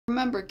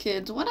remember,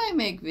 kids, when I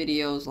make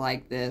videos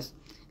like this,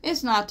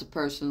 it's not to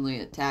personally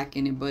attack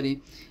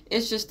anybody.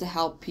 It's just to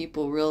help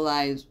people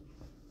realize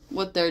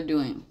what they're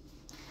doing.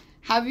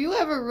 Have you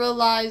ever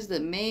realized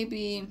that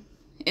maybe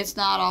it's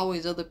not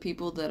always other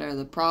people that are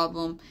the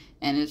problem,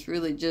 and it's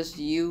really just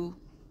you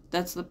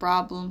that's the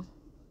problem?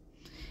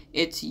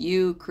 It's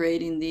you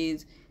creating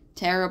these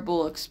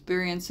terrible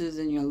experiences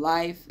in your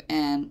life,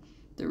 and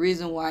the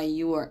reason why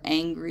you are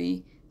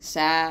angry,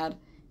 sad,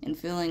 and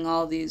feeling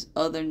all these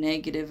other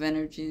negative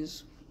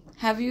energies.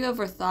 Have you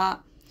ever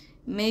thought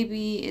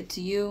maybe it's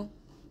you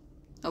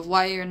of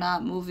why you're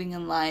not moving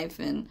in life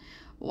and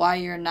why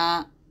you're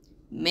not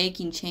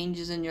making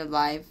changes in your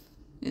life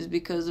is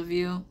because of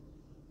you?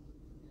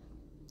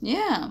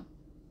 Yeah.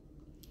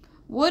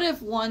 What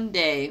if one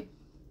day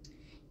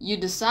you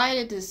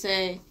decided to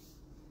say,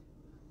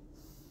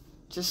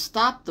 just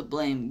stop the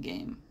blame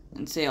game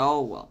and say,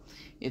 oh, well,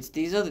 it's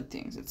these other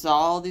things. It's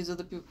all these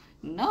other people.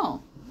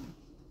 No.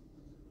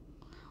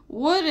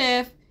 What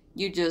if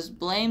you just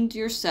blamed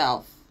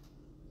yourself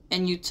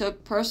and you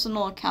took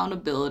personal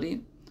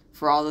accountability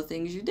for all the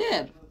things you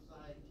did?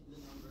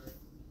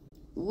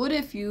 What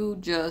if you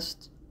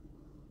just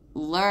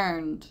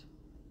learned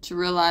to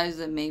realize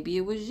that maybe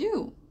it was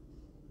you?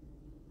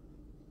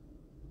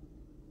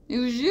 It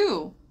was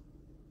you.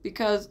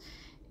 Because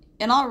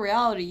in all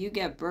reality, you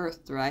get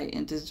birthed, right,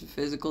 into this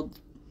physical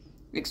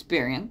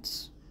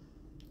experience.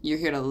 You're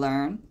here to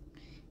learn,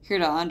 here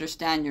to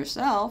understand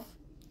yourself.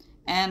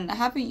 And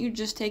haven't you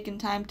just taken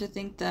time to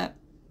think that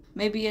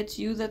maybe it's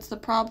you that's the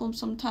problem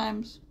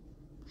sometimes?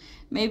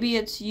 Maybe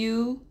it's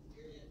you,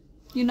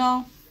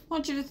 I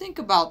want you to think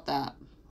about that.